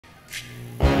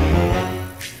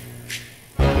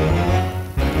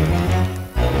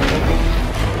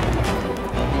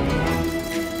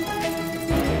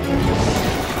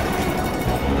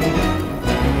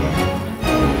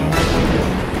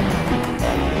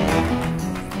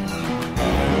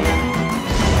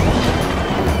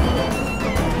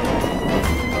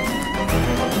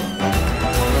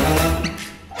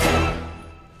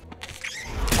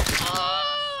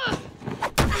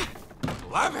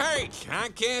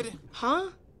Kid? Huh?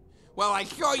 Well, I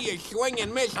saw you swing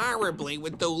and miss horribly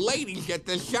with the ladies at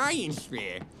the science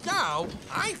fair. So,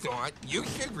 I thought you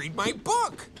should read my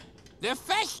book. The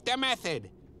Festa Method.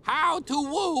 How to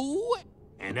Woo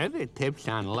and Other Tips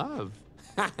on Love.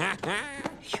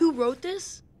 You wrote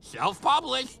this?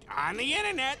 Self-published, on the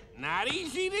internet. Not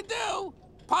easy to do.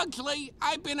 Pugsley,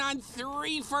 I've been on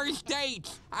 3 first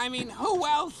dates. I mean, who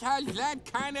else has that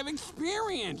kind of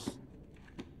experience?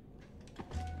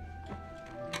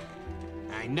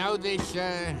 I know this,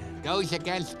 goes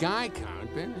against guy code,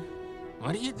 but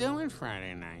what are you doing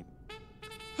Friday night?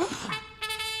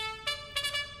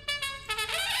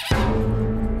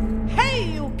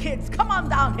 Hey, you kids, come on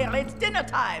down here. It's dinner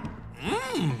time.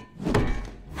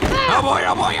 Oh boy,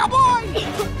 oh boy, oh boy!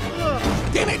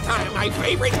 Dinner time, my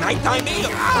favorite nighttime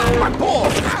meal. Ow, my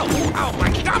balls! Ow, ow,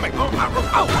 my stomach! Oh, oh,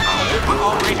 oh,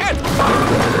 oh, my head!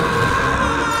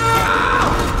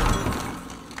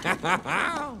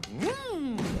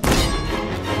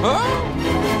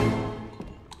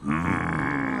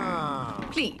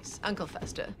 Please, Uncle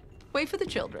Fester, wait for the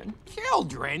children.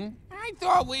 Children? I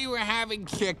thought we were having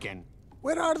chicken.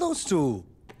 Where are those two?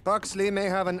 Pugsley may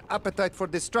have an appetite for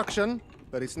destruction,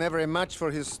 but it's never a match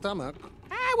for his stomach.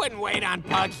 I wouldn't wait on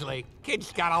Pugsley.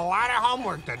 Kid's got a lot of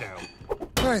homework to do.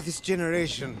 Why, this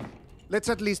generation. Let's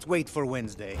at least wait for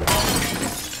Wednesday.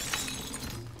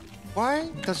 Why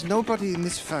does nobody in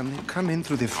this family come in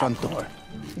through the front door?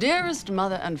 Dearest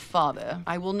mother and father,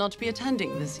 I will not be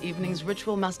attending this evening's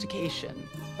ritual mastication.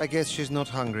 I guess she's not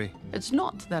hungry. It's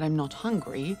not that I'm not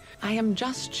hungry. I am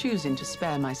just choosing to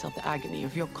spare myself the agony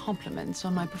of your compliments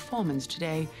on my performance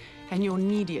today and your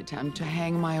needy attempt to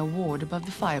hang my award above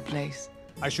the fireplace.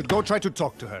 I should go try to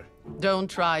talk to her. Don't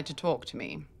try to talk to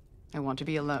me. I want to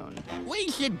be alone. We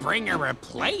should bring her a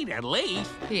plate at least.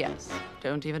 P.S.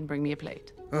 Don't even bring me a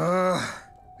plate.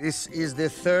 This is the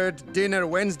 3rd dinner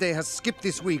Wednesday has skipped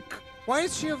this week. Why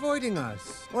is she avoiding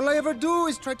us? All I ever do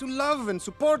is try to love and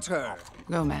support her.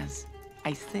 Gomez,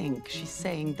 I think she's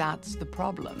saying that's the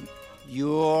problem.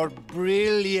 You're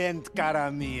brilliant,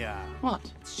 cara mia. What?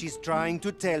 She's trying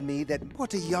to tell me that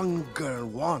what a young girl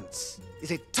wants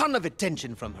is a ton of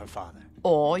attention from her father.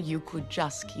 Or you could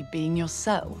just keep being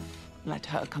yourself. Let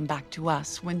her come back to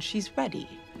us when she's ready.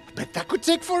 But that could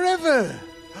take forever.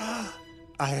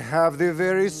 I have the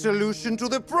very solution to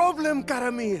the problem,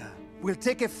 cara mia. We'll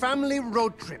take a family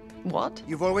road trip. What?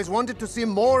 You've always wanted to see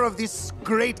more of this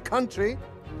great country.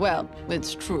 Well,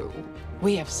 it's true.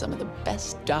 We have some of the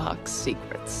best dark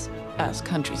secrets, as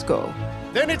countries go.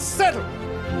 Then it's settled.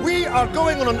 We are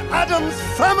going on an Addams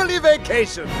Family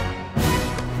vacation.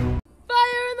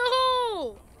 Fire in the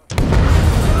hole!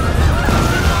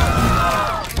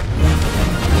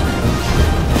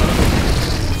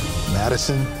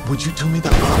 Madison, would you do me the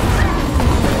honor?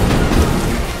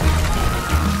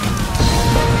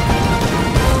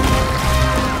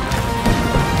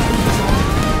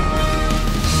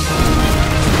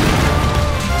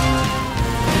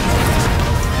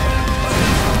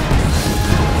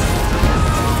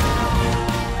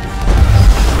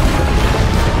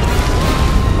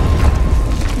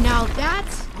 Now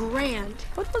that's grand.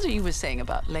 What was it you were saying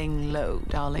about laying low,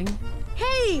 darling?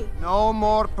 Hey! No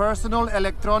more personal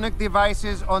electronic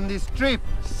devices on this trip.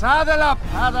 Saddle up,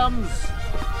 Addams.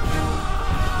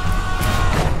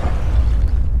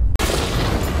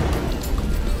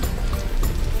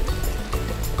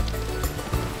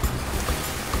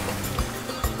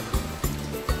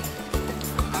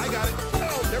 I got it.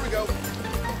 Oh, there we go.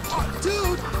 Oh,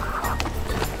 dude!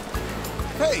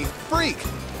 Hey, freak!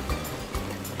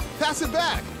 Pass it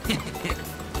back!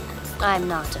 I'm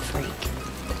not a freak.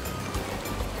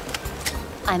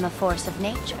 I'm a force of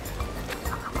nature.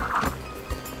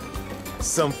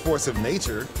 Some force of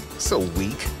nature. So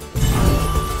weak.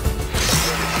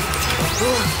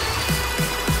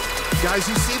 Guys,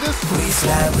 you see this? What's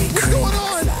going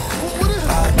on?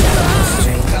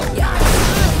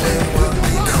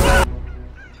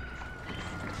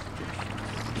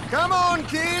 Come on,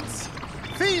 kids.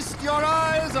 Feast your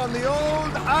eyes on the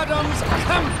old Addams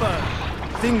camper.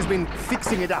 Thing's been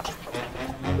fixing it up.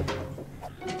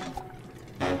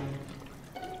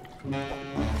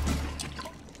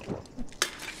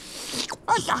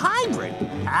 was a hybrid.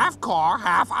 Half car,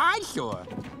 half eyesore.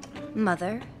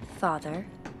 Mother, father,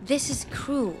 this is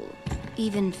cruel,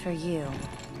 even for you.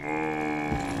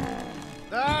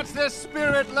 That's the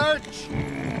spirit, Lurch.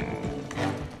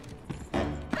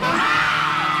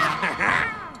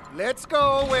 Let's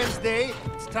go, Wednesday.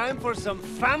 It's time for some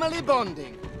family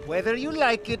bonding, whether you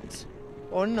like it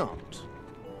or not.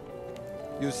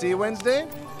 You see, Wednesday?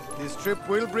 This trip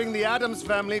will bring the Addams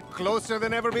family closer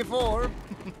than ever before.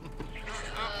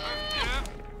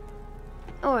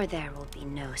 Or there will be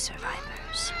no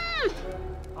survivors.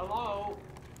 Hello?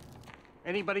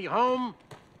 Anybody home?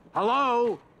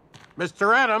 Hello?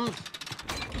 Mr. Addams?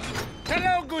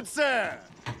 Hello, good sir.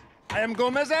 I am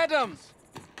Gomez Addams.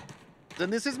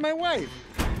 And this is my wife,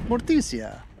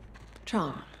 Morticia.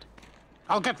 Charmed.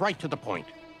 I'll get right to the point.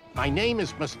 My name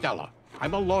is Mastella.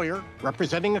 I'm a lawyer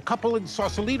representing a couple in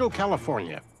Sausalito,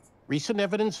 California. Recent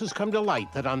evidence has come to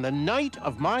light that on the night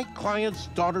of my client's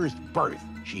daughter's birth,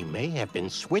 she may have been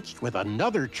switched with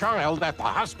another child at the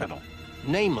hospital,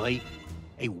 namely,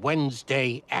 a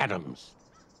Wednesday Addams.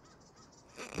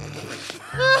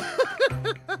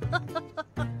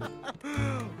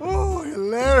 Oh,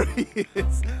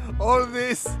 hilarious. All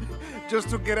this just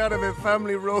to get out of a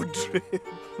family road trip.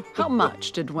 How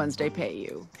much did Wednesday pay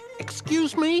you?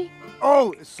 Excuse me?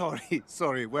 Oh,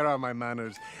 sorry. Where are my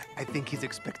manners? I think he's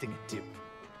expecting a tip.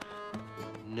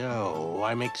 No,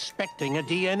 I'm expecting a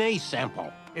DNA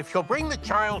sample. If you'll bring the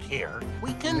child here,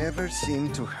 we can... Never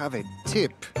seem to have a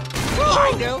tip.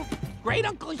 I do. Great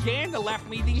Uncle Xander left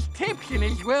me these tips in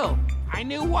his will. I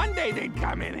knew one day they'd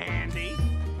come in handy.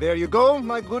 There you go,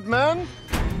 my good man.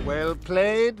 Well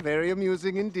played. Very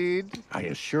amusing indeed. I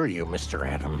assure you, Mr.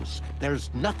 Addams,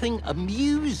 there's nothing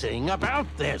amusing about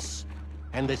this.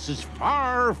 And this is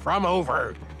far from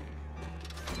over.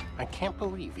 I can't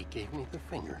believe he gave me the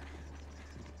finger.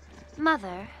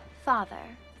 Mother, father,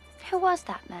 who was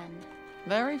that man?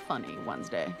 Very funny,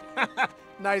 Wednesday.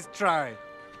 Nice try.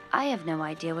 I have no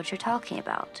idea what you're talking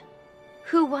about.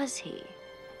 Who was he?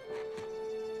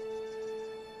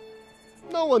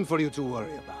 No one for you to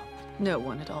worry about. No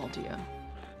one at all, dear.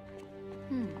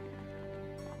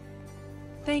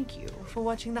 Thank you for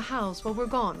watching the house while we're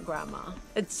gone, Grandma.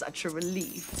 It's such a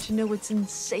relief to know it's in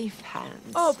safe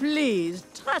hands. Oh, please,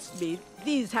 trust me.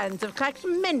 These hands have cracked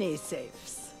many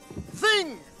safes.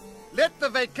 Thing! Let the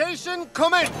vacation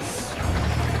commence!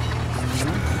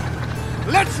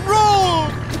 Let's roll!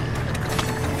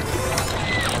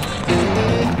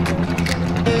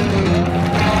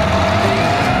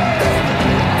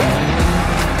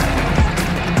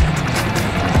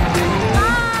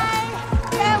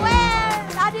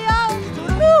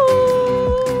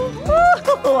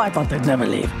 Oh, I thought they'd never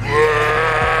leave.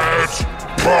 Let's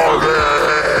party!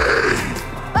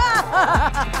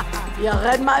 You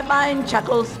read my mind,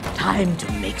 Chuckles. Time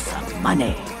to make some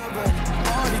money.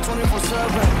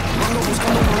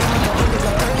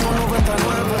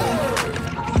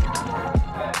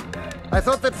 I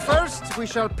thought that first we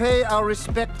shall pay our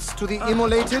respects to the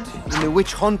immolated in the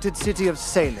witch-haunted city of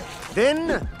Salem.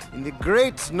 Then, in the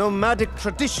great nomadic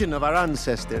tradition of our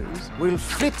ancestors, we'll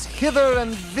flit hither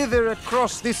and thither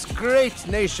across this great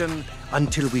nation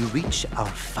until we reach our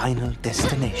final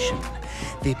destination.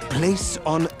 The place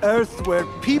on Earth where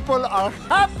people are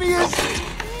happiest,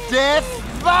 Death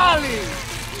Valley!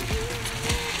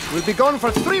 We'll be gone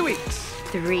for 3 weeks.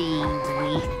 3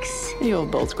 weeks. You're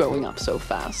both growing up so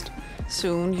fast.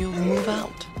 Soon you'll move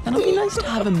out. And it'll be nice to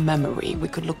have a memory we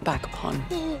could look back upon,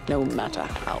 no matter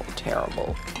how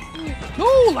terrible.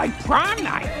 Ooh, like prom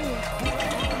night.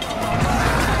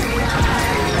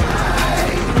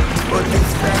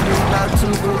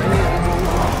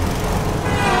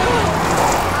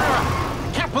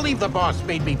 Can't believe the boss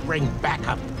made me bring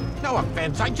backup. No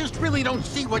offense, I just really don't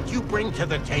see what you bring to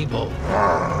the table.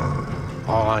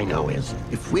 All I know is,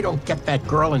 if we don't get that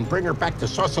girl and bring her back to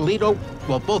Sausalito,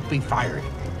 we'll both be fired.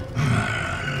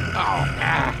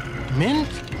 Mint?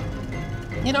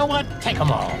 You know what? Take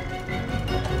them all.